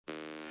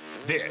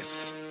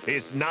This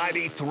is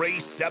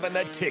 93.7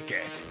 The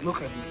Ticket.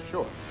 Look at me,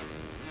 sure.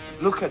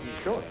 Look at me,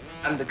 sure.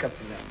 I'm the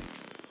captain now.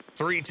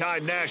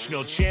 Three-time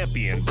national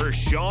champion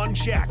Vershawn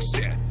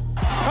Jackson.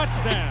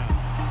 Touchdown.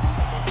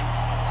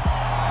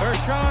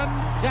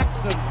 Vershawn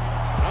Jackson,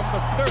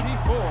 number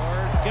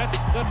 34, gets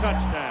the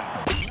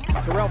touchdown.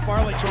 Terrell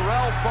Farley.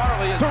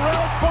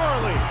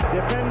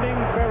 Defending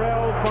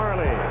Terrell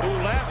Farley, who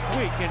last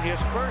week in his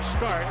first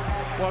start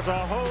was a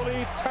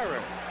holy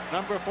terror.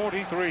 Number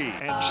 43.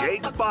 And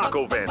Jake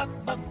Bakoven.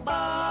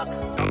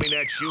 Coming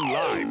at you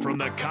live from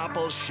the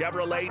Coppels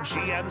Chevrolet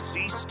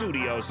GMC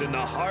studios in the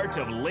heart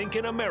of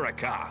Lincoln,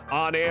 America.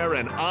 On air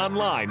and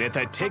online at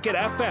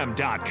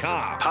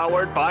theticketfm.com.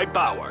 Powered by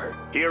Bauer.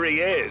 Here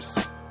he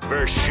is,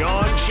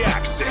 Vershawn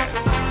Jackson.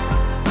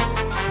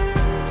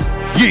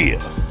 Yeah.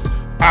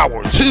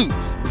 Hour two.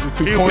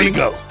 Here corny? we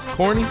go.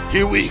 Corny?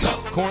 Here we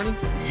go. Corny?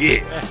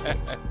 Yeah.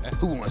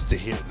 Who wants to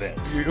hear that?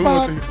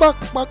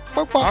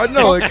 I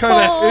know it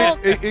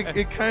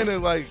kind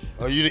of like.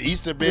 Are you the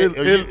Easter bit?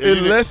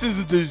 It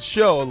lessens the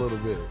show a little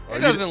bit. It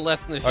doesn't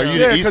lessen the show. Are you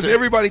Yeah, the because Easter?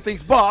 Everybody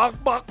thinks bok.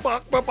 Well,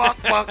 I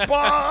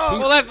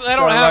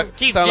don't have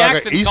Keith sound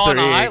Jackson like an calling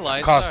the Easter egg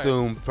highest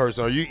costume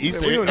person. Are you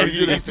Easter? We don't Are need you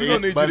you the to, Easter we don't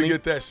egg need you to bunny?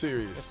 get that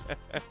serious.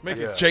 Make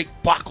Yeah. it Jake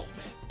Bockel.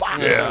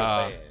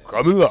 Yeah.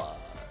 Coming live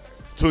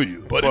to you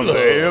Buddy from the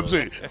Love.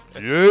 AMC.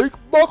 Jake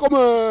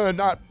Buckelman,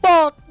 not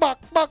Buck.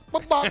 Buddy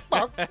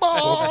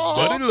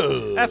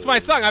Love. That's my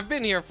song. I've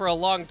been here for a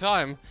long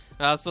time,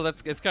 so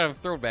it's kind of a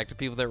throwback to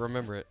people that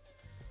remember it.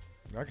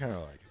 I kind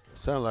of like it.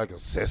 Sound like a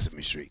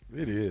Sesame Street.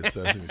 It is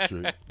Sesame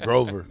Street.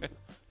 Grover.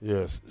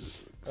 Yes.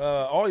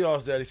 All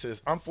y'all's daddy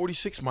says, I'm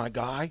 46, my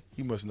guy.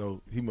 He must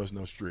know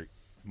strict,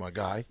 my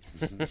guy.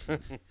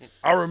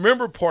 I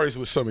remember parties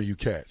with some of you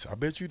cats. I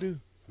bet you do.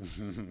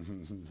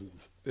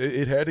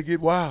 It had to get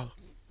wild.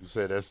 You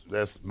said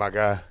that's my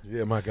guy.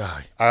 Yeah, my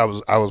guy. I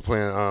was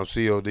playing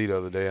COD the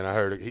other day, and I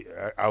heard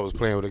I was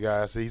playing with a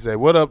guy. He said,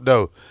 "What up,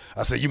 though?"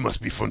 I said, "You must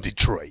be from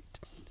Detroit."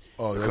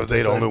 Oh, Because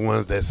they the only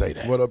ones that say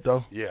that. What up,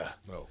 though? Yeah.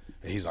 No.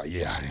 And he's like,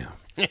 "Yeah,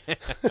 I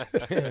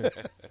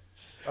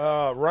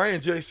am."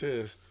 Ryan J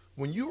says,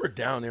 when you were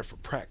down there for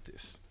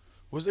practice,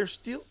 was there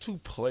still two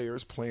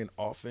players playing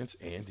offense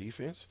and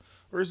defense?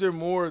 Or is there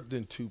more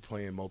than two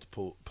playing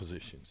multiple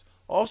positions?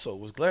 Also,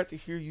 was glad to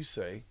hear you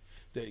say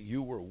that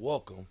you were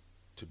welcome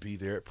to be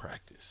there at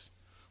practice.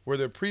 Were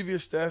there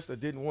previous staffs that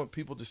didn't want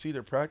people to see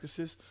their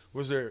practices?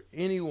 Was there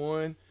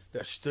anyone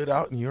that stood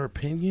out in your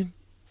opinion?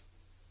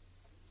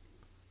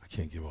 I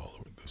can't give all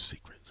those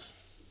secrets.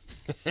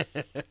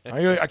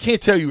 I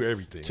can't tell you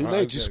everything. Too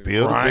late. You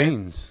spilled the Ryan,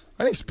 beans.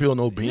 I didn't spill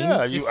no beans.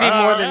 Yeah, Did you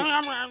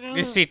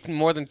see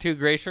more than two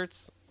gray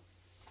shirts?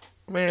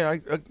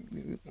 Man,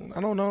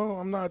 I don't know.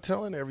 I'm not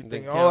telling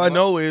everything. Then All I count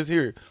know is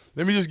here.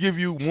 Let me just give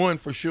you one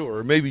for sure,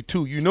 or maybe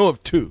two. You know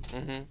of two.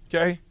 Mm-hmm.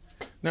 Okay?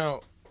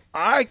 Now,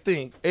 I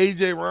think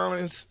A.J.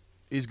 Rollins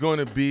is going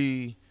to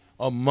be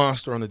a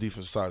monster on the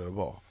defensive side of the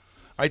ball.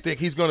 I think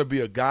he's going to be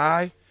a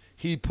guy.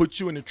 He puts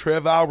you in the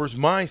Trev Alvers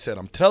mindset.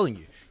 I'm telling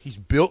you. He's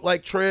built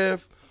like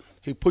Trev.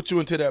 He puts you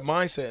into that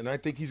mindset, and I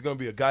think he's going to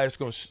be a guy that's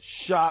going to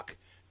shock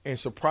and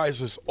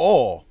surprise us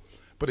all.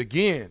 But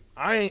again,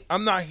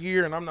 I'm not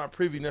here and I'm not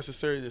privy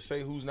necessarily to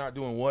say who's not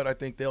doing what. I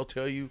think they'll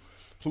tell you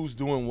who's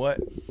doing what.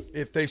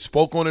 If they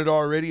spoke on it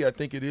already, I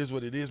think it is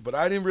what it is. But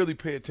I didn't really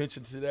pay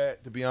attention to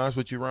that, to be honest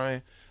with you,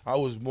 Ryan. I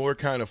was more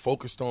kind of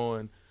focused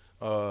on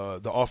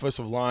the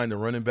offensive line, the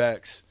running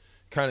backs,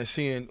 kind of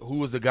seeing who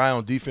was the guy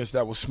on defense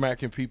that was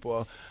smacking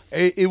people.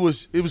 It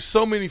was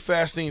so many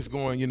fast things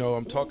going. You know,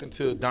 I'm talking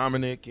to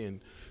Dominic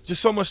and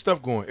just so much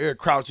stuff going. Eric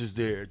Crouch is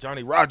there.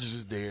 Johnny Rogers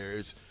is there.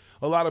 It's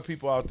a lot of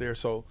people out there.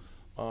 So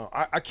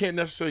I can't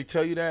necessarily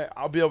tell you that.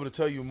 I'll be able to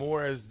tell you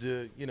more as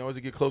it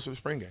get closer to the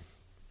spring game.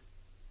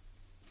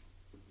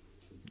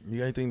 You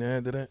got anything to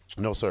add to that?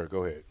 No, sir.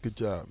 Go ahead. Good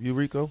job. You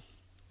Rico?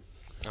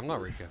 I'm not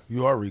Rico.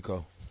 You are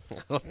Rico. I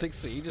don't think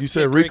so. You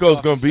said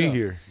Rico's going to be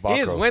here. He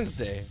is Baco.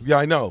 Wednesday. Yeah,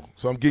 I know.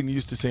 So I'm getting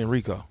used to saying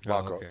Rico.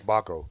 Baco. okay.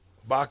 Baco.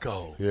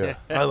 Baco. Yeah.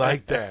 I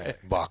like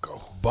that.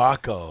 Baco.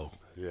 Baco.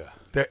 Yeah.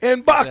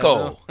 And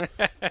Baco.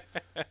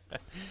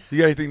 You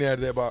got anything to add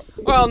to that, Bob?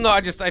 Well, no,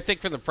 I think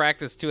for the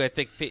practice, too, I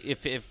think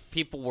if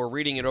people were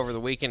reading it over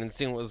the weekend and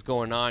seeing what was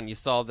going on, you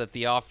saw that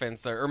the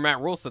offense, or Matt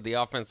Rule said the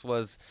offense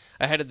was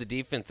ahead of the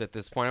defense at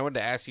this point. I wanted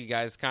to ask you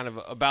guys kind of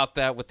about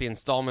that with the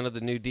installment of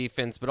the new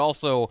defense, but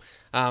also,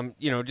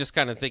 just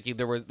kind of thinking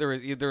there was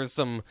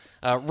some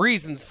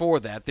reasons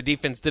for that. The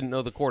defense didn't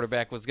know the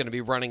quarterback was going to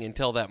be running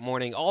until that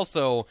morning.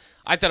 Also,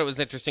 I thought it was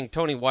interesting,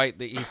 Tony White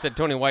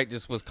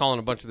just was calling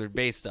a bunch of their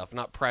base stuff,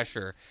 not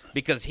pressure,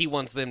 because he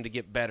wants them to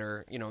get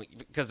better,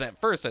 because at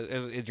first,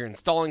 as you're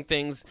installing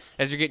things,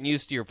 as you're getting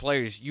used to your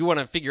players, you want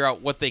to figure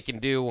out what they can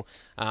do.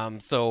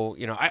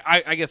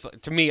 I guess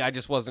to me, I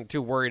just wasn't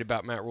too worried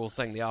about Matt Rule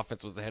saying the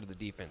offense was ahead of the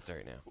defense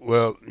right now.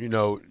 Well,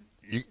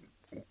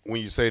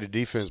 when you say the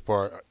defense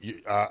part,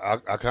 I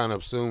kind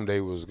of assumed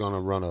they was going to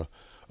run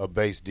a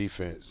base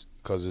defense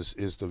because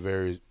it's the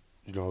very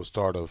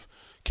start of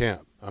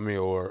camp. I mean,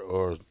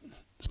 or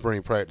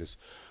spring practice.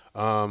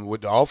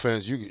 With the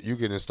offense, you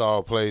can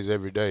install plays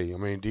every day. I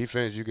mean,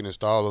 defense, you can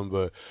install them,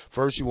 but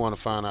first you want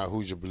to find out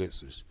who's your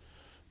blitzers.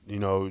 You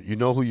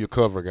know who your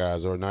cover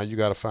guys are. Now you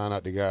got to find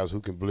out the guys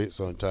who can blitz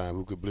on time,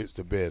 who can blitz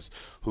the best,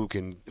 who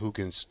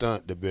can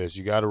stunt the best.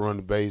 You got to run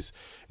the base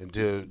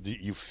until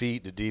you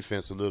feed the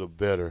defense a little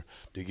better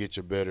to get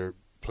your better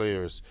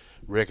players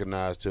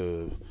recognized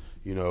to,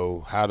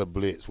 how to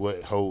blitz,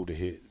 what hole to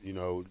hit,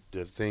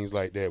 the things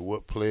like that.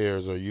 What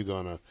players are you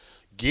gonna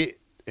get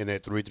in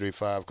that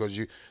 3-3-5? Because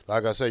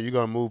like I said, you're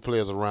gonna move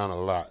players around a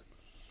lot.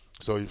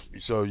 So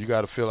you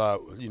got to fill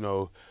out,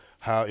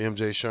 how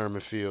MJ Sherman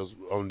feels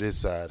on this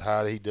side,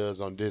 how he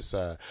does on this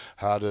side,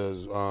 how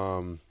does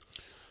the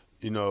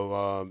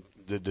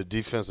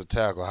defensive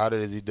tackle, how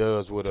does he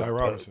does with Ty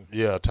Robinson.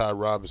 Ty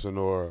Robinson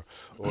or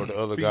the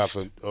other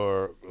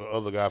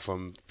guy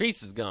from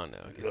Feast is gone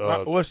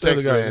now. What's the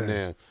other Texas guy?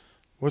 A&M.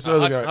 What's the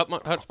other guy?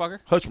 Hutchbacher?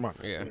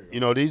 Hutchbacher.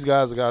 Yeah. These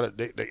guys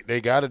they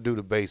got to do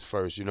the base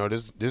first.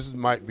 This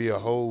might be a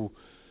whole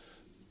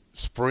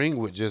spring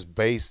with just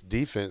base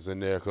defense in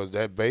there, because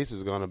that base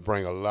is going to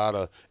bring a lot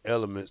of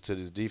elements to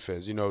this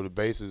defense. The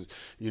base is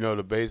going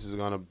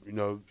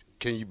to,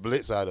 can you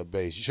blitz out of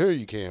base? Sure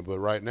you can, but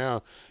right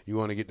now you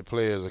want to get the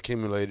players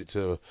accumulated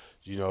to,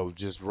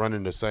 just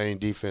running the same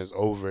defense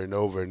over and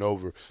over and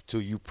over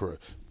till you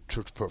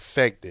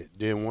perfect it.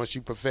 Then once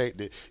you perfect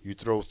it, you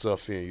throw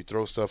stuff in. You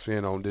throw stuff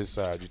in on this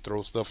side. You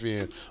throw stuff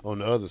in on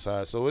the other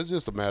side. So it's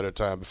just a matter of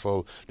time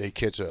before they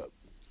catch up.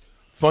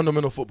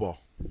 Fundamental football.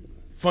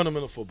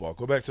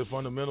 Go back to the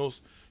fundamentals.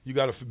 You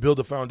got to build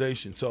a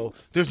foundation. So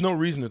there's no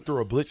reason to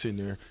throw a blitz in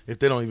there if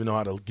they don't even know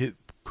how to get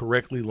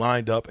correctly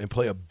lined up and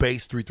play a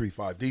base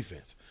 3-3-5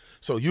 defense.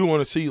 So you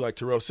want to see, like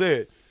Terrell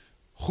said,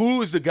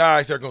 who is the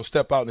guys that are going to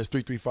step out in this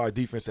 3-3-5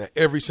 defense at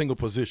every single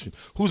position?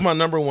 Who's my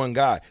number one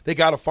guy? They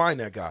got to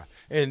find that guy.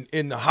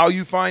 And how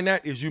you find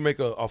that is you make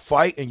a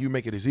fight and you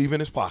make it as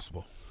even as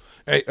possible.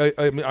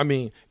 I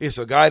mean, it's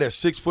a guy that's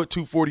 6 foot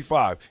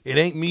 245. It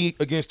ain't me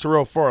against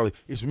Terrell Farley.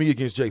 It's me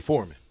against Jay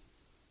Foreman.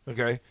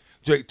 Okay,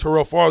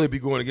 Terrell Farley be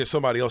going against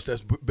somebody else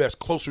that's best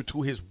closer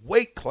to his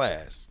weight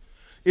class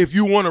if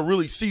you want to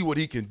really see what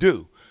he can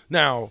do.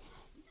 Now,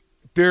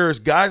 there's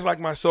guys like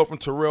myself and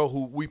Terrell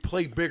who we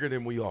play bigger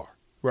than we are,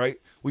 right?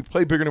 We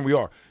play bigger than we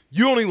are.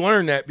 You only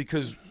learn that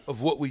because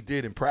of what we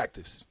did in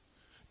practice.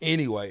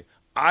 Anyway,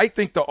 I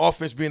think the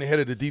offense being ahead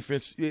of the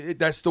defense,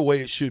 that's the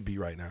way it should be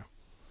right now.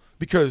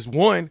 Because,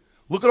 one,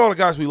 look at all the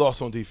guys we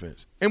lost on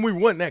defense, and we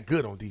weren't that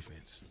good on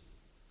defense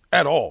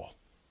at all.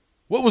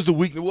 What was the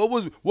weakness?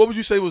 What would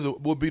you say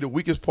would be the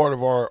weakest part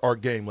of our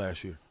game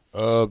last year?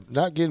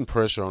 Not getting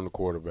pressure on the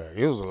quarterback.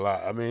 It was a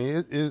lot. I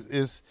mean,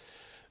 it's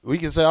we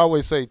can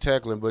always say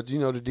tackling, but the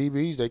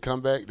DBs, they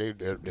come back. They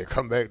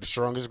come back the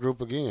strongest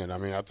group again. I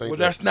mean, I think. Well,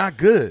 that's not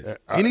good.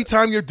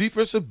 Anytime your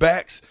defensive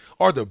backs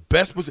are the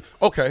best position.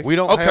 Okay, we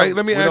don't. Okay,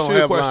 let me ask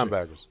you a question.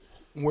 Linebackers.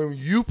 When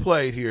you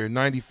played here in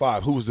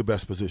 '95, who was the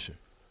best position?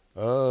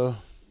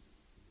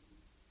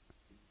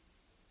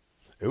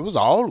 It was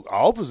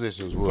all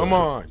positions. Come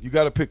on, you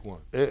got to pick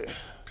one.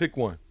 Pick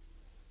one.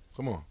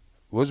 Come on.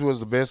 Which was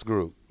the best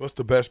group? What's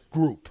the best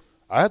group?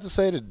 I have to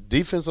say the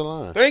defensive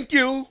line. Thank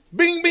you.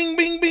 Bing, bing,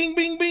 bing, bing,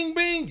 bing, bing,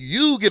 bing.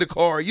 You get a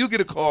car. You get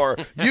a car.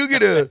 You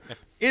get a.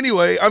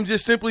 Anyway, I'm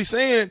just simply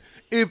saying,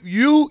 if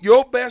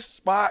your best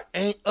spot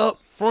ain't up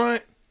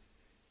front,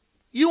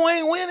 you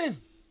ain't winning.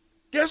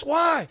 Guess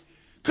why?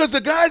 Because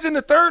the guys in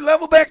the third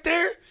level back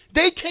there,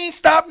 they can't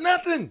stop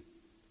nothing.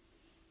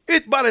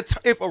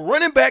 If a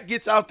running back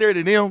gets out there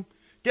to them,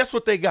 guess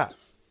what they got?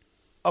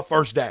 A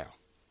first down.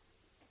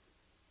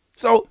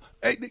 So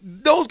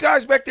those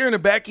guys back there in the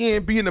back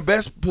end being the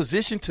best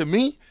position to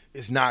me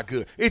is not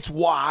good. It's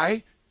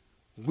why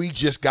we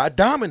just got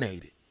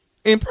dominated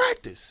in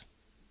practice,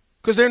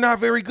 because they're not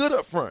very good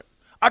up front.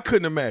 I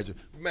couldn't imagine.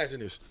 Imagine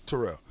this,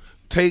 Terrell.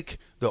 Take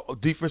the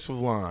defensive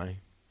line.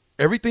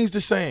 Everything's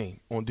the same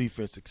on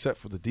defense except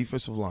for the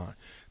defensive line.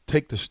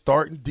 Take the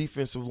starting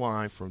defensive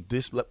line from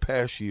this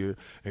past year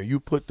and you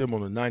put them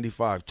on the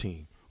 95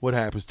 team. What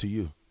happens to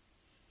you?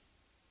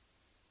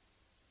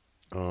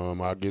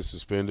 I get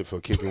suspended for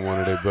kicking one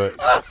of their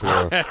butts,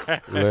 for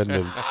letting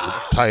the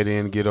tight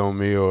end get on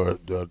me or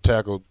the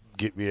tackle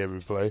get me every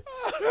play.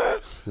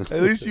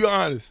 At least you're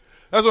honest.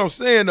 That's what I'm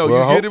saying, though.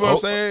 Well, you get what I'm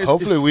saying?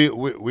 Hopefully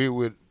we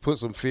would put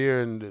some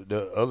fear in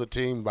the other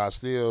team by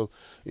still,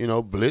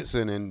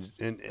 blitzing.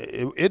 And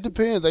it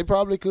depends. They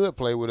probably could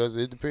play with us.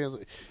 It depends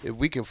if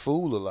we can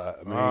fool a lot.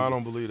 I mean, I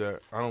don't believe that.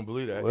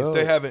 Well, if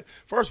they haven't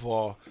 – first of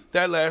all,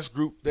 that last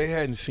group, they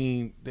hadn't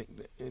seen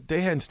 –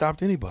 they hadn't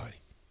stopped anybody.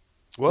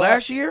 Well,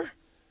 last year,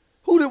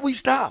 who did we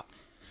stop?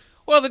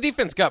 Well, the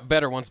defense got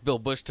better once Bill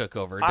Bush took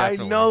over.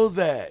 Definitely. I know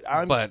that.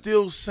 I'm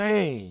still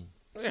saying.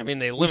 I mean,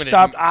 they we limited.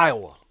 Stopped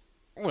Iowa.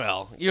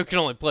 Well, you can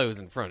only play who's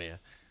in front of you.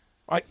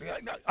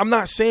 I'm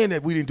not saying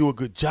that we didn't do a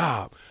good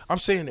job. I'm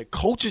saying that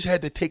coaches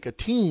had to take a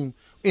team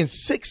in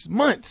 6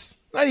 months.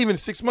 Not even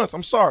 6 months.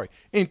 I'm sorry.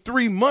 In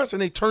 3 months,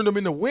 and they turned them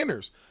into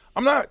winners.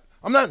 I'm not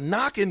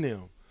knocking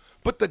them.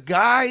 But the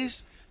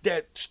guys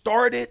that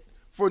started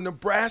for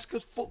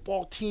Nebraska's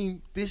football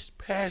team this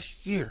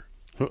past year.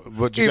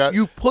 But If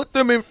you put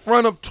them in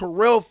front of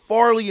Terrell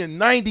Farley in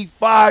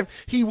 95,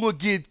 he would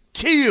get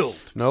killed.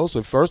 No,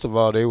 so first of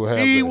all, they would have.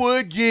 He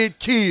would get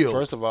killed.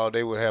 First of all,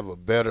 they would have a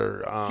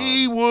better.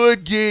 He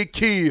would get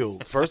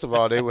killed. First of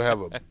all, they would have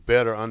a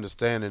better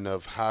understanding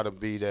of how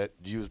to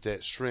use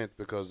that strength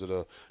because of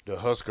the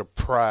Husker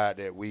pride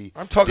that we.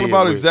 I'm talking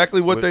about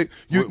exactly what they.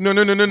 No.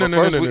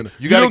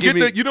 You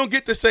don't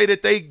get to say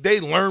that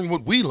they learned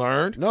what we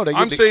learned. No,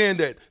 I'm saying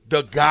that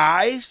the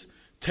guys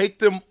take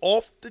them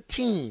off the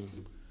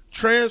team,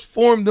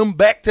 transform them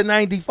back to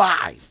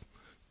 95.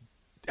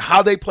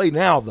 How they play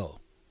now, though.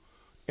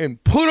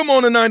 And put them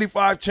on the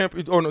 95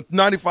 champion or the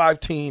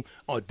 95 team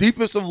on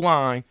defensive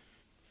line,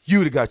 you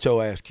would have got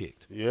your ass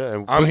kicked. Yeah,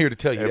 and I'm here to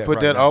tell you and that. Put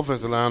right that now.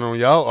 offensive line on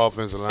y'all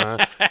offensive line.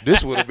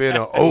 This would have been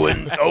an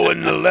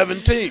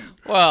 0-11 team.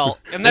 Well,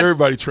 and that's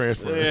Everybody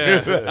transferred.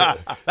 Yeah.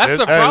 That's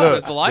the problem.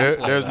 It's the line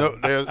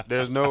play.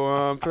 There's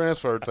no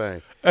transfer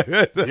thing.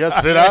 You got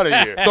to sit out of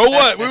here. So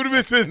what? We would have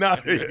been sitting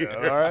out here.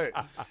 Yeah, all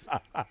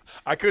right.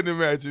 I couldn't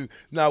imagine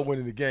not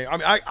winning the game. I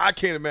mean, I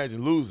can't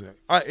imagine losing.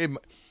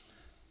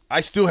 I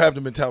still have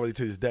the mentality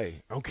to this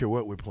day. I don't care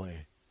what we're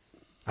playing.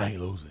 I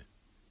ain't losing.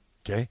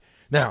 Okay?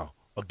 Now,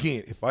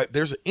 again, if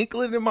there's an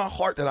inkling in my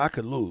heart that I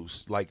could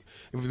lose,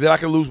 that I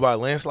could lose by a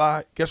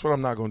landslide, guess what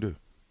I'm not going to do?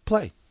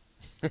 Play.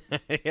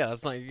 Yeah,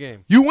 that's not your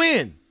game. You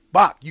win.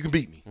 Bach, you can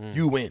beat me.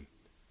 You win.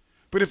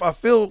 But if I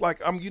feel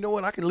like you know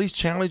what, I can at least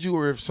challenge you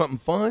or if something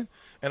fun,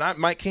 and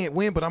I can't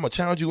win, but I'm going to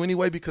challenge you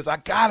anyway because I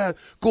got to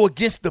go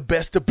against the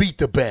best to beat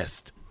the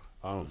best.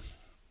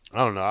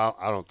 I don't know.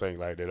 I don't think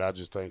like that. I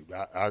just think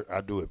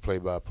I do it play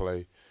by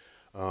play.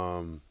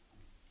 I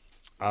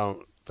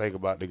don't think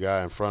about the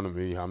guy in front of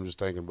me. I'm just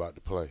thinking about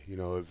the play. You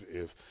know,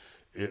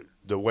 if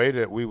the way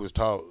that we was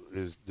taught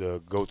is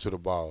to go to the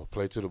ball,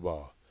 play to the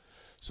ball.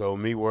 So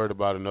me worried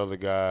about another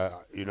guy,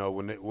 you know,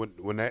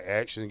 when that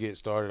action gets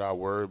started, I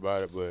worry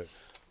about it. But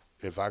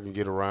if I can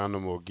get around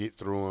them or get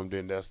through them,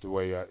 then that's the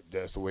way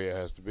it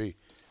has to be.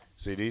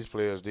 See, these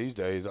players these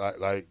days,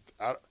 I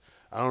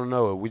don't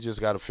know. We just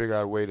got to figure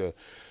out a way to.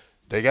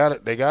 They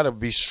gotta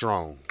be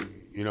strong.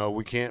 You know,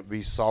 we can't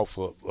be soft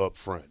up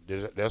front.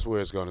 That's where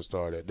it's going to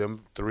start at.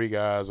 Them three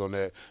guys on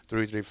that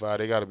 3-3-5,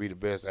 they got to be the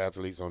best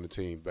athletes on the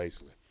team,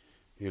 basically.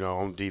 You know,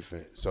 on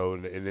defense. So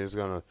and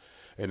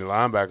the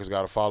linebackers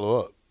got to follow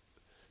up.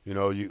 You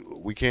know,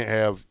 we can't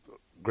have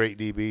great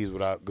DBs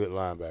without good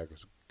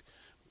linebackers.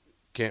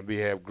 Can't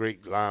have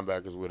great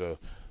linebackers with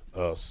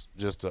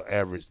just an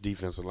average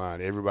defensive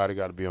line. Everybody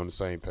got to be on the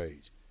same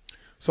page.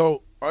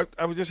 So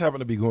I would just happen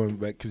to be going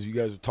back because you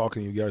guys are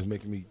talking. You guys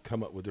making me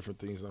come up with different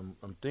things. I'm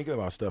thinking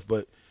about stuff.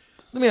 But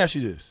let me ask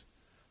you this: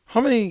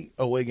 how many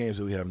away games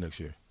do we have next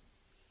year?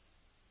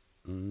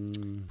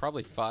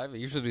 Probably 5. It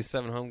usually be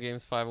 7 home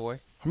games, 5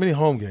 away. How many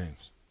home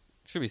games?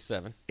 Should be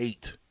 7.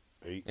 8.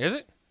 Is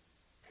it?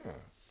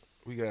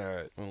 We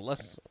got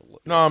less.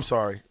 No, I'm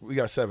sorry. We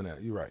got 7 now.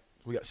 You're right.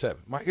 We got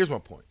 7. Here's my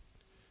point.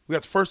 We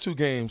got the first 2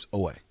 games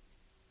away,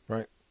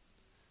 right?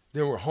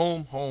 Then we're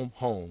home,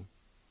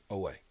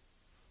 away.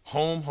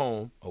 Home,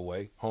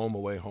 away, home,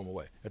 away, home,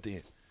 away at the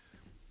end.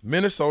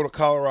 Minnesota,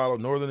 Colorado,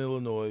 Northern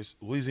Illinois,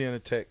 Louisiana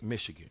Tech,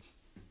 Michigan.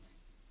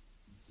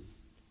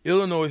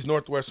 Illinois,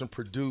 Northwestern,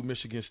 Purdue,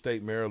 Michigan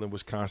State, Maryland,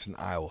 Wisconsin,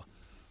 Iowa.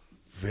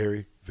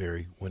 Very,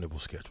 very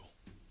winnable schedule.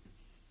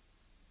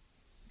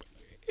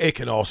 It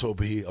can also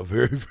be a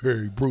very,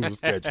 very brutal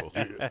schedule.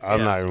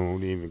 I'm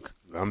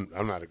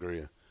not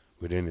agreeing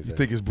with anything. You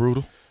think it's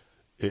brutal?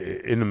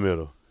 In the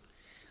middle.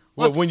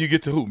 Well, when you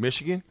get to who?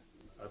 Michigan?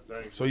 I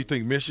think So you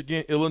think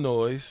Michigan,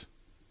 Illinois,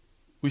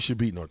 we should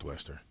beat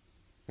Northwestern.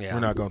 Yeah. We're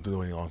not going to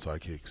do any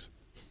onside kicks.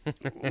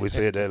 we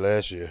said that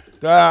last year.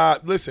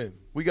 Listen,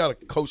 we got a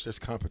coach that's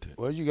competent.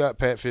 Well, you got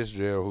Pat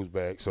Fitzgerald who's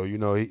back, so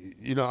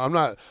I'm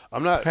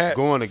not Pat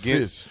going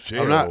against.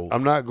 Fitzgerald.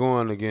 I'm not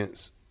going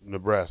against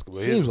Nebraska,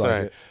 but here's Seems the like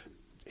thing: it.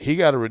 he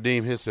got to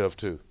redeem himself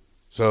too.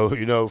 So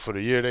for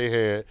the year they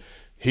had,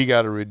 he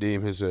got to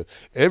redeem himself.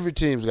 Every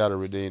team's got to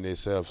redeem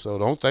themselves. So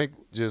don't think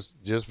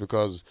just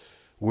because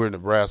we're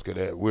Nebraska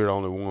that we're the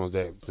only ones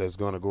that's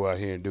going to go out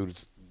here and do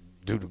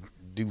the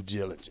due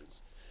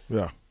diligence.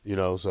 Yeah.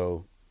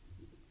 So.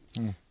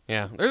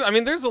 Yeah,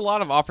 there's a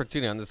lot of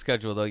opportunity on the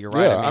schedule, though. You're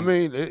right.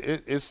 Yeah,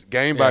 it's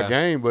game by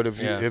game, but if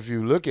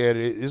you look at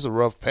it, it's a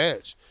rough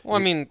patch.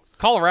 Well,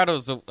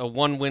 Colorado's a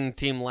 1-win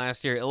team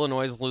last year.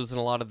 Illinois is losing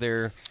a lot of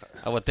their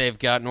what they've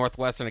got.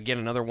 Northwestern, again,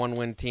 another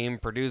 1-win team.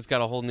 Purdue's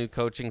got a whole new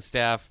coaching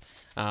staff.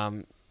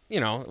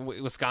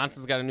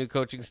 Wisconsin's got a new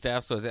coaching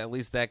staff, so at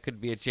least that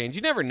could be a change.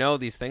 You never know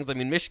these things.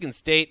 Michigan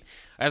State,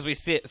 as we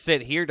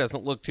sit here,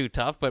 doesn't look too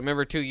tough. But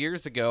remember 2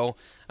 years ago,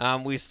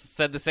 we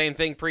said the same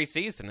thing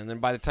preseason, and then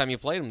by the time you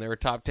played them, they were a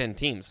top 10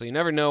 team. So you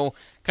never know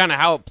kind of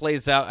how it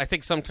plays out. I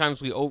think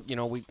sometimes we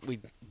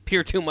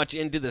peer too much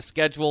into the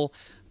schedule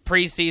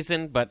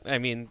preseason, but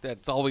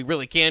that's all we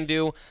really can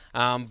do.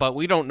 But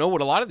we don't know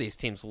what a lot of these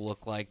teams will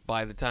look like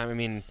by the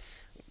time.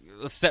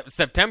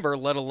 September,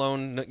 let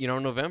alone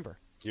November.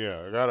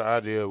 Yeah, I got an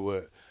idea of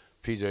what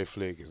PJ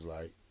Flick is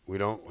like. We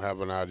don't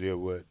have an idea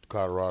what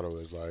Colorado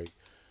is like.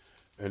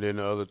 and then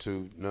the other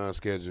two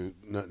non-scheduled,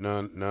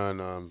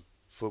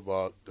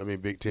 football. I mean,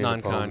 Big Ten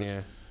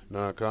opponents,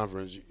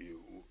 non-conference.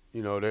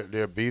 You know,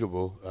 they're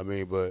beatable. I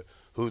mean, but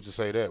who's to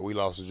say that? We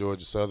lost to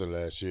Georgia Southern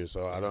last year,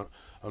 so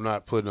I'm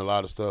not putting a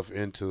lot of stuff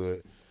into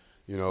it.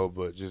 You know,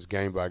 but just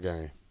game by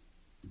game.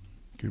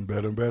 Getting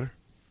better and better.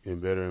 Getting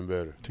better and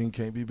better. Team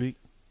can't be beat.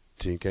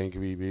 Team can't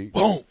be beat.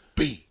 Won't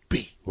be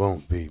beat.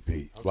 Won't be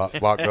beat. Bach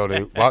don't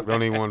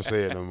even want to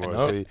say it no more.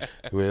 Nope. See,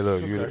 well,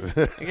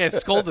 look, you guys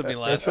scolded me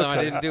last time.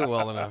 I didn't do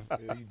well enough.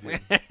 Yeah, you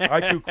did.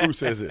 IQ Crew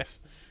says this.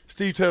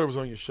 Steve Taylor was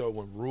on your show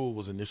when Rule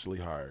was initially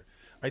hired.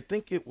 I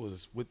think it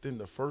was within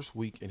the first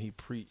week, and he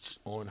preached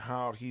on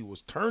how he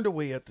was turned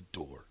away at the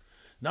door.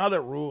 Now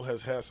that Rule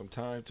has had some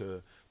time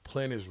to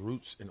plant his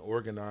roots and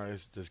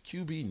organize, does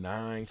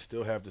QB9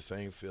 still have the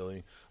same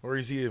feeling, or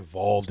is he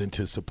evolved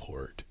into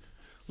support?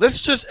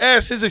 Let's just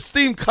ask his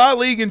esteemed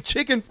colleague and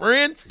chicken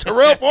friend,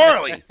 Terrell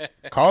Farley.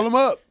 Call him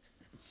up.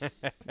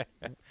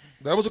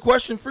 That was a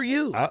question for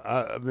you.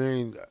 I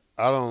mean,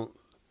 I don't.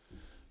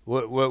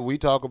 What we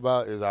talk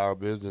about is our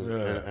business,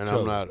 and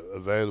I'm not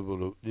available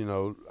to. You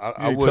know,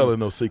 I ain't telling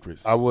no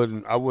secrets. I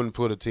wouldn't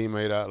put a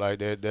teammate out like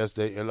that.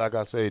 And like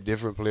I say,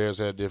 different players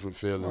have different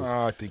feelings.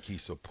 I think he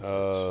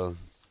supports.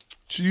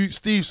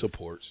 Steve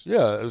supports.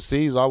 Yeah,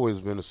 Steve's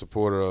always been a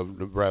supporter of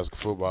Nebraska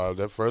football.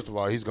 That first of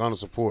all, he's going to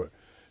support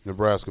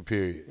Nebraska.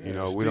 Period. Yeah, you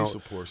know, Steve we don't.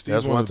 Supports.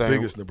 Steve's one of the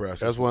biggest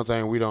Nebraska. That's one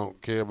thing we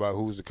don't care about.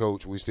 Who's the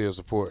coach? We still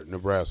support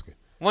Nebraska.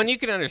 One you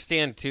can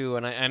understand too,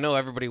 and I know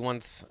everybody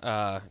wants,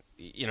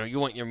 you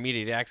want your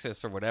immediate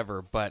access or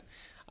whatever, but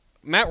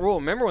Matt Rule,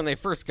 remember when they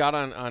first got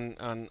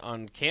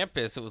on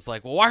campus, it was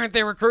like, well, why aren't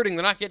they recruiting?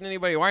 They're not getting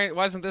anybody. Why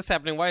isn't this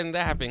happening? Why isn't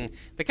that happening?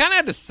 They kind of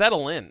had to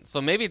settle in.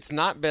 So maybe it's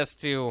not best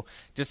to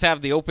just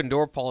have the open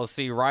door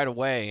policy right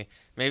away.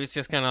 Maybe it's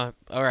just kind of,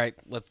 all right,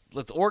 let's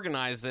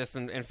organize this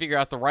and figure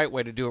out the right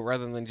way to do it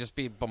rather than just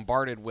be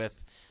bombarded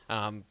with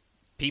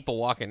people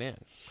walking in.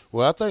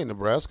 Well, I think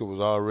Nebraska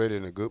was already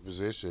in a good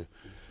position,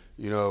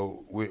 you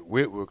know, with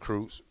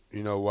recruits,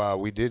 you know, while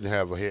we didn't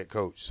have a head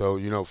coach. So,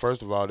 you know,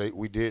 first of all,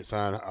 we did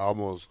sign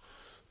almost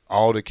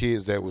all the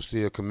kids that were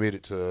still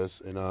committed to us,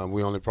 and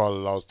we only probably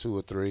lost 2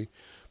 or 3.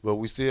 But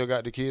we still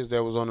got the kids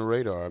that was on the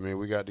radar. I mean,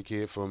 we got the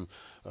kid from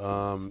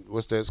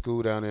what's that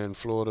school down there in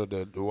Florida,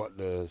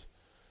 the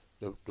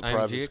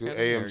private school,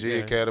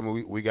 AMG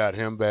Academy. We got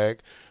him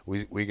back.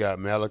 We got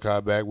Malachi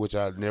back, which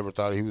I never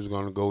thought he was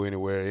going to go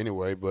anywhere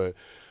anyway. But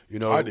you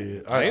know, I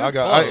did.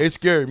 It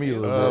scared me a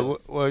little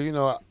bit. Well, you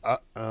know,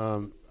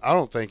 I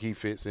don't think he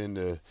fits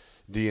into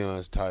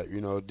Deion's type.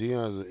 You know,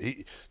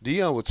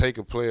 Deion would take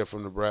a player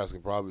from Nebraska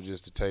probably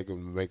just to take him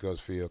and make us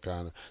feel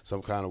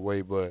some kind of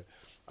way. But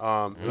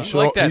he's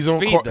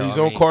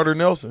on Carter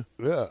Nelson.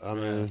 Yeah, I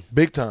mean,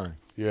 big time.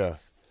 Yeah.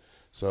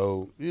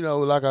 So, you know,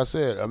 like I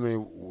said, I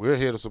mean, we're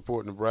here to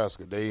support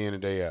Nebraska day in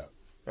and day out.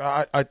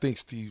 I think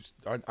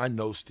I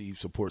know Steve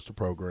supports the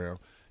program.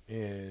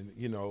 And,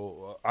 you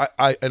know,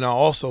 I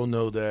also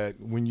know that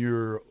when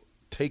you're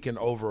taking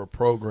over a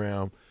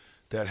program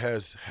that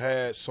has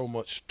had so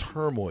much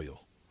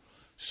turmoil,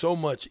 so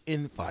much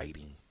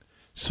infighting,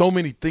 so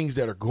many things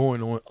that are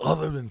going on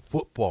other than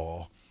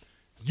football,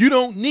 you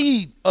don't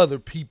need other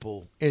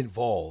people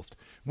involved.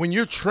 When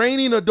you're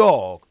training a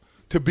dog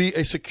to be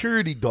a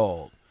security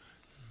dog,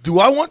 do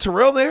I want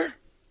Terrell there?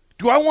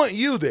 Do I want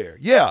you there?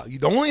 Yeah.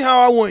 The only how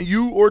I want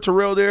you or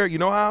Terrell there, you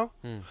know how?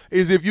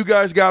 Is if you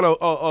guys got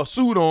a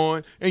suit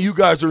on and you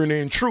guys are an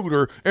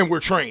intruder and we're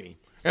training.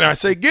 And I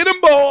say, get him,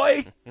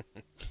 boy.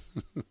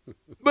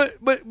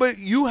 But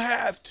you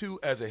have to,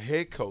 as a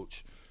head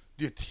coach,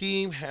 the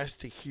team has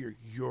to hear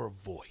your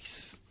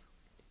voice.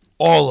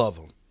 All of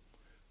them.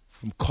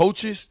 From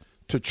coaches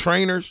to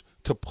trainers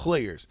to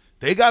players.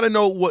 They got to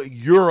know what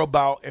you're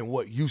about and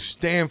what you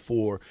stand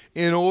for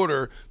in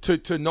order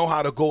to know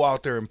how to go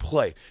out there and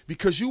play.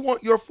 Because you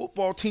want your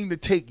football team to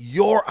take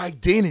your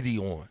identity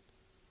on.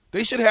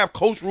 They should have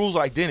Coach Rule's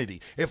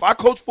identity. If I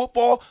coach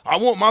football, I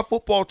want my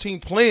football team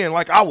playing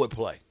like I would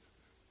play.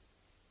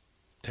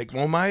 Take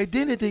on my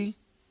identity.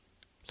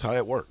 That's how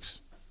that works.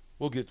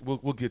 We'll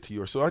get to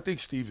yours. So I think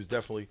Steve would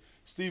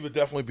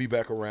definitely be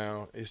back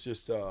around. It's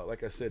just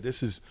like I said,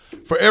 this is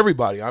for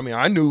everybody. I mean,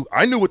 I knew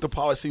what the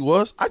policy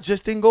was. I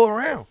just didn't go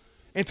around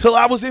until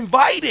I was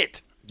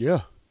invited.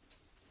 Yeah.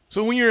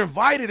 So when you're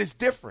invited, it's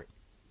different.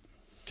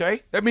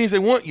 Okay? That means they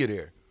want you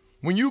there.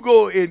 When you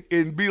go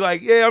and be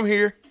like, yeah, I'm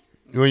here.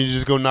 When you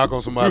just go knock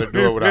on somebody's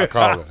door without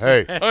calling.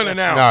 Hey.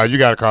 Unannounced. Nah, you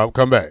got to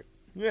come back.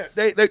 Yeah,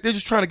 they're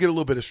just trying to get a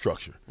little bit of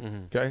structure.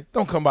 Okay?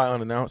 Don't come by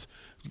unannounced.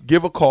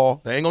 Give a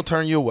call. They ain't going to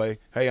turn you away.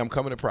 Hey, I'm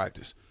coming to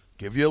practice.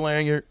 Give you a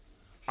lanyard.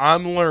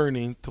 I'm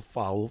learning to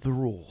follow the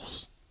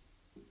rules.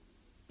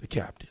 The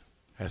captain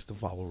has to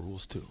follow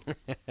rules too.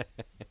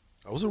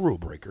 I was a rule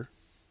breaker.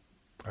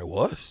 I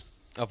was.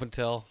 Up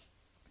until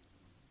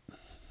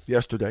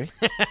yesterday.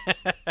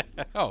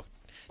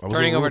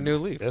 Turning over a new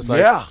leaf.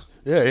 Like,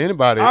 yeah,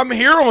 anybody. I'm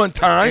here on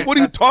time. What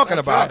are you talking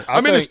about? Right.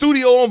 I'm in the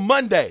studio on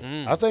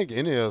Monday. I think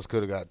any of us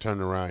could have got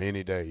turned around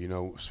any day, you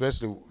know,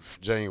 especially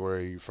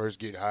January. You first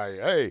get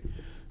hired. Hey,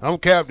 I'm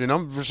captain.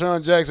 I'm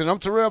Rashawn Jackson. I'm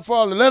Terrell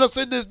Farley. Let us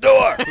in this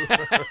door.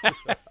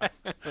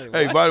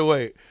 Hey, by the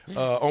way,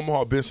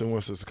 Omaha Benson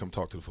wants us to come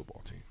talk to the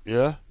football team.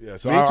 Yeah? Yeah,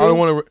 so Me I too? don't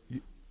want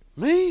to.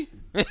 Me?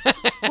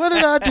 What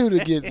did I do to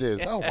get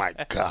this? Oh, my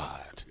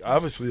God.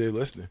 Obviously, they're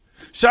listening.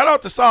 Shout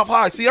out to South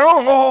High. See,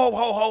 hold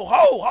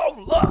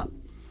up.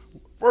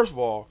 First of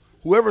all,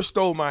 whoever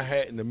stole my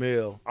hat in the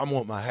mail, I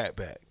want my hat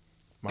back.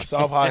 My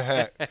South High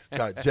hat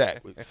got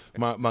jacked.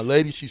 My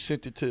lady, she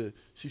sent it to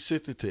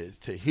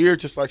here,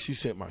 just like she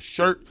sent my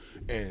shirt,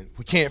 and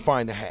we can't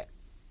find the hat.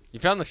 You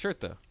found the shirt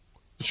though.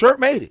 The shirt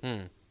made it.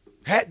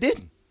 Hat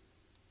didn't.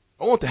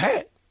 I want the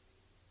hat.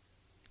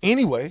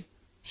 Anyway,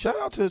 shout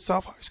out to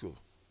South High School.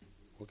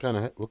 What kind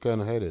of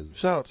hat is it?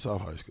 Shout out to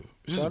South High School.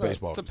 It's just a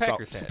baseball. It's a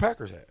Packers hat. It's a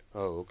Packers hat.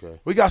 Oh, okay.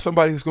 We got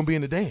somebody who's going to be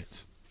in the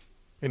dance,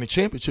 in the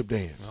championship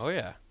dance. Oh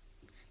yeah,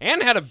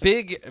 and had a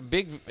big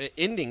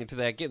ending to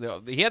that game.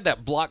 He had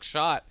that block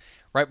shot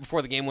right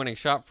before the game-winning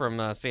shot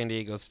from San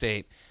Diego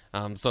State.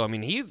 So I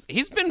mean, he's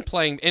been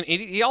playing, and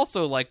he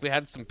also we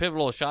had some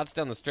pivotal shots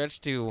down the stretch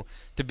to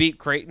beat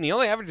Creighton. He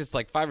only averages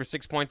 5 or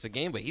 6 points a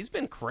game, but he's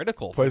been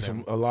critical. Plays a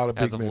lot of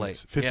big of minutes, late.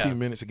 15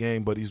 minutes a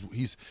game. But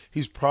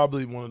he's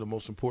probably one of the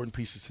most important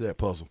pieces to that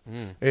puzzle.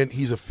 And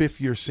he's a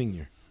fifth-year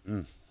senior.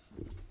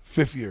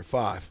 Fifth year,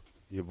 5.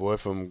 Your boy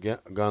from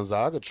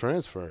Gonzaga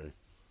transferring.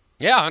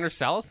 Yeah, Hunter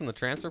Salas in the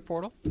transfer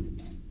portal.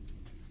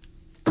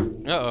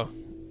 Uh-oh.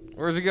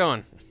 Where's he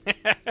going?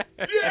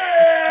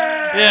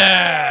 Yeah!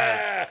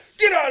 Yes!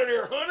 Get out of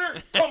there,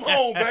 Hunter. Come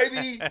home,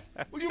 baby.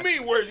 What do you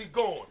mean, where's he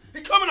going?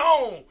 He coming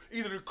home.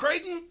 Either to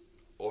Creighton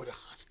or the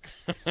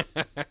Huskers.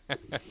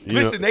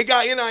 Listen, they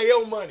got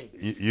NIL money.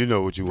 You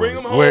know what you Bring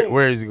want. him home.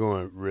 Where is he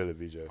going, really,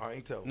 BJ? I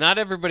ain't telling. Not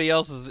everybody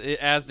else is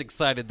as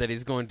excited that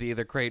he's going to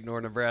either Creighton or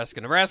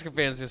Nebraska. Nebraska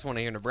fans just want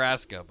to hear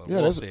Nebraska, but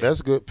Yeah, we'll see.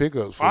 that's good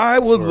pickups. I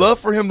would love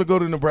for him to go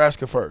to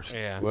Nebraska first.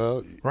 Yeah.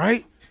 Well,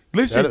 Right?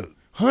 Listen, That'll-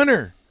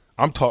 Hunter.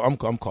 I'm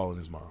calling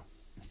his mom.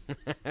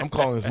 I'm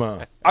calling his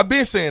mom. I've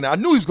been saying that. I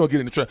knew he was going to get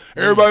in the transfer.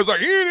 Everybody's like,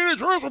 he ain't in the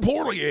transfer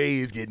portal. Yeah,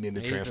 he's getting in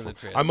the He's transfer. in the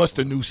transfer. I must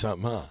have knew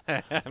something,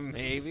 huh?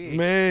 Maybe.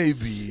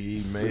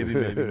 Maybe.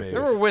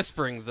 There were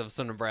whisperings of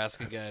some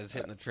Nebraska guys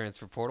hitting the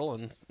transfer portal,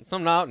 and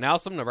now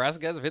some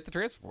Nebraska guys have hit the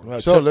transfer portal. Well,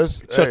 So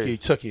let's-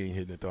 Chucky ain't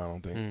hitting it though. I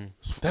don't think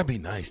that'd be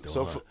nice though.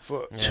 So huh?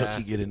 for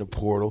Chucky get in the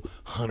portal,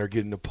 Hunter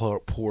get in the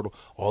portal.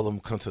 All of them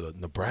come to the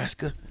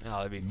Nebraska.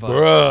 Oh, that'd be fun.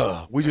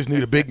 Bruh, we just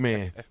need a big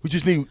man. We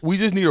just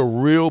need a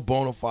real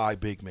bona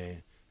fide big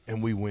man,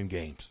 and we win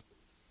games.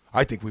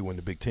 I think we win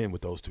the Big Ten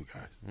with those two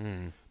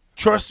guys.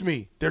 Trust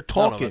me, they're I don't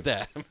know talking.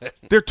 about that. but-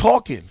 They're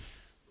talking.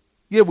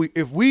 Yeah,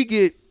 if we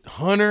get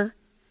Hunter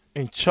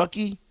and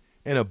Chucky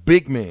and a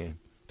big man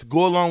to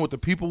go along with the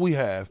people we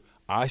have,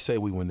 I say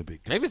we win the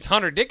Big Ten. Maybe it's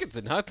Hunter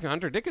Dickinson.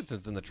 Hunter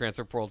Dickinson's in the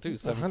transfer portal too.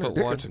 7 Hunter foot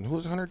one. Dickinson.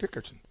 Who's Hunter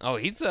Dickinson? Oh,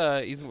 he's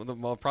probably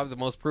the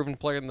most proven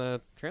player in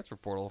the transfer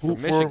portal Who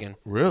from for- Michigan.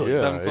 Really? yeah,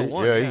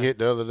 7'1", he hit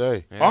the other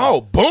day. Yeah.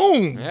 Oh,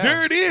 boom! Yeah.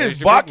 There it is. There's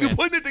your Bach, big you man.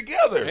 putting it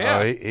together. Yeah.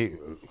 Oh, he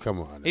come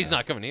on. He's now.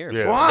 not coming here.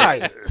 Yeah.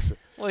 Why?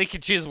 Well, he can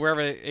choose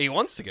wherever he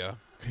wants to go.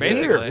 Here.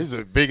 Basically. He's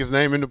the biggest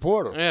name in the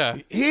portal. Yeah.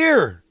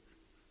 Here.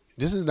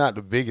 This is not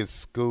the biggest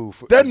school.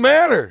 Doesn't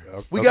matter.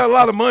 We got a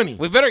lot of money.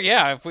 We better,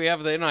 if we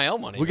have the NIL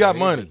money. We got maybe,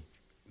 money.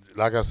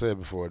 Like I said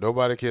before,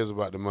 nobody cares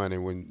about the money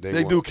when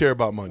They do care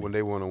about money. when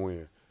they want to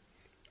win.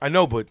 I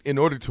know, but in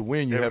order to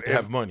win, you have to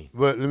have money.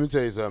 But let me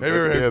tell you something.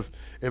 Hey,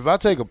 If I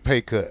take a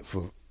pay cut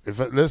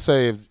let's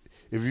say if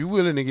you're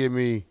willing to give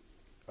me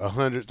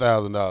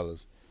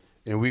 $100,000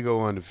 and we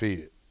go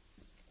undefeated,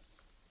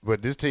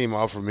 but this team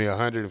offered me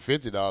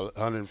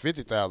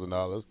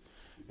 $150,000,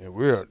 and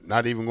we're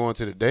not even going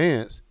to the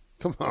dance.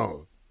 Come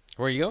on,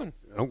 Where are you going?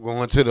 I'm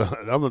going to the.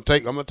 I'm gonna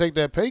take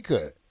that pay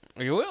cut.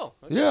 You will.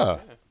 Okay. Yeah.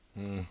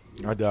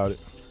 I doubt it.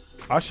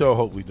 I sure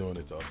hope we doing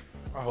it though.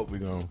 I hope we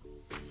gonna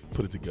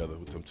put it together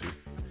with them two.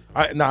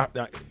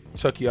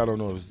 Chucky, I don't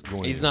know if it's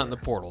going. He's not in the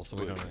portal, so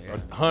we don't know. Yeah.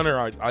 Hunter,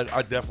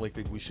 I definitely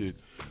think we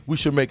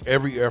should make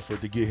every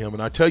effort to get him.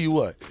 And I tell you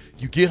what,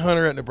 you get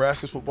Hunter at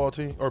Nebraska's football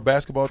team or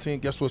basketball team,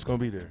 guess what's going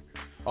to be there?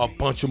 A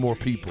bunch of more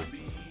people.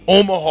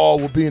 Omaha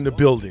will be in the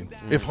building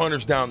if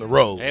Hunter's down the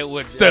road. It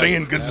would instead of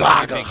in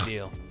Gonzaga. Big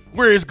deal.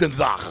 Where is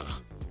Gonzaga?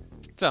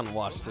 It's out in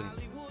Washington.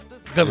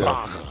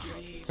 Gonzaga.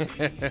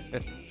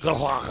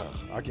 Gonzaga.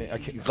 I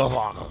can't.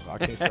 Gonzaga. I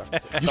can't stop.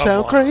 You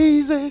sound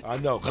crazy. I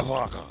know.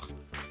 Gonzaga.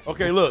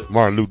 Okay, look.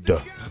 Martin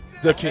Luther.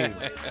 The king.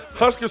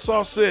 Husker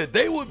Soft said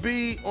they would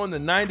be on the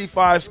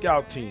 95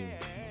 scout team,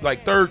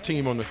 like third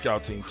team on the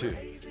scout team too.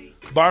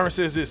 Byron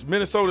says this: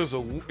 Minnesota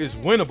is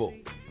winnable.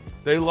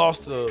 They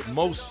lost the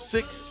most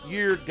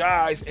 6-year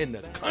guys in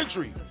the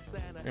country,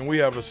 and we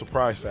have a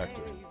surprise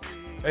factor.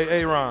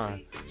 Hey,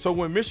 Ron. So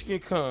when Michigan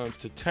comes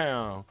to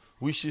town,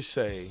 we should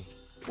say,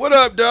 "What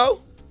up,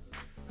 though?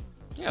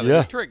 Yeah, they're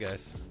Yeah. Detroit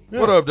guys.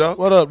 What up, though?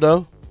 What up,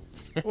 though?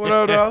 What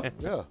up, though?"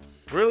 Yeah.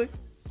 Really?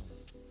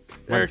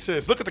 Eric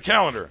says, look at the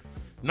calendar.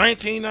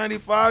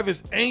 1995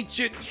 is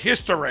ancient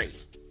history.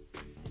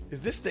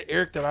 Is this the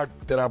Eric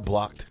that I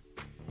blocked?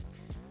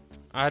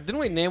 Didn't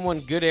we name one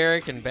good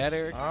Eric and bad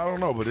Eric? I don't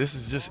know, but this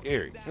is just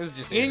Eric. This is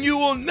just And Eric. you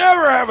will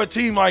never have a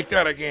team like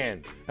that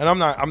again. And I'm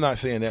not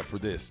saying that for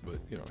this, but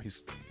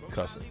he's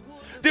cussing.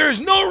 There is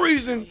no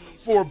reason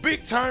for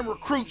big-time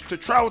recruits to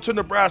travel to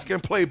Nebraska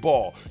and play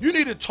ball. You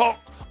need to talk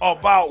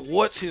about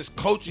what's his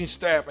coaching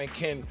staff and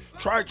can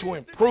try to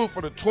improve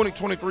for the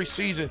 2023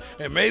 season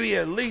and maybe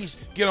at least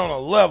get on a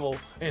level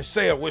and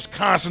say at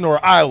Wisconsin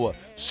or Iowa,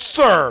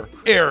 Sir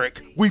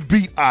Eric, we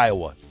beat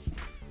Iowa.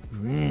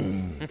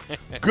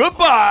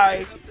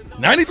 Goodbye.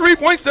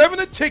 93.7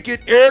 the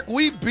ticket, Eric,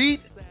 we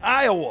beat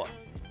Iowa.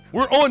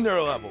 We're on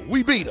their level.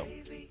 We beat them.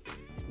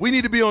 We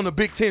need to be on the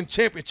Big Ten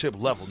championship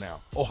level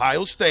now.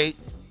 Ohio State,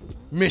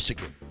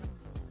 Michigan.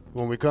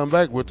 When we come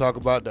back, we'll talk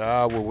about the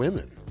Iowa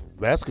women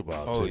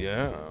basketball team.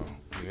 Yeah.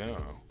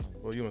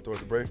 Well, you want to throw it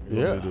the break?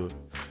 Yeah. Do it?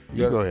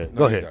 You go ahead. No,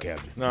 Go you ahead, got it.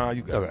 Captain. Nah,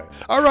 you got Okay.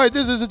 All right,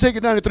 this is the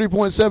Ticket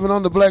 93.7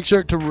 on the black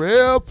shirt,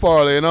 Terrell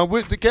Farley, and I'm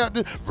with the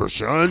captain,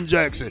 Vershawn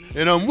Jackson,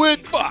 and I'm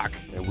with Fuck.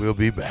 and we'll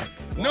be back.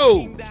 it.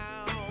 No.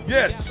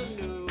 Yes.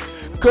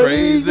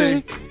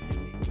 Crazy.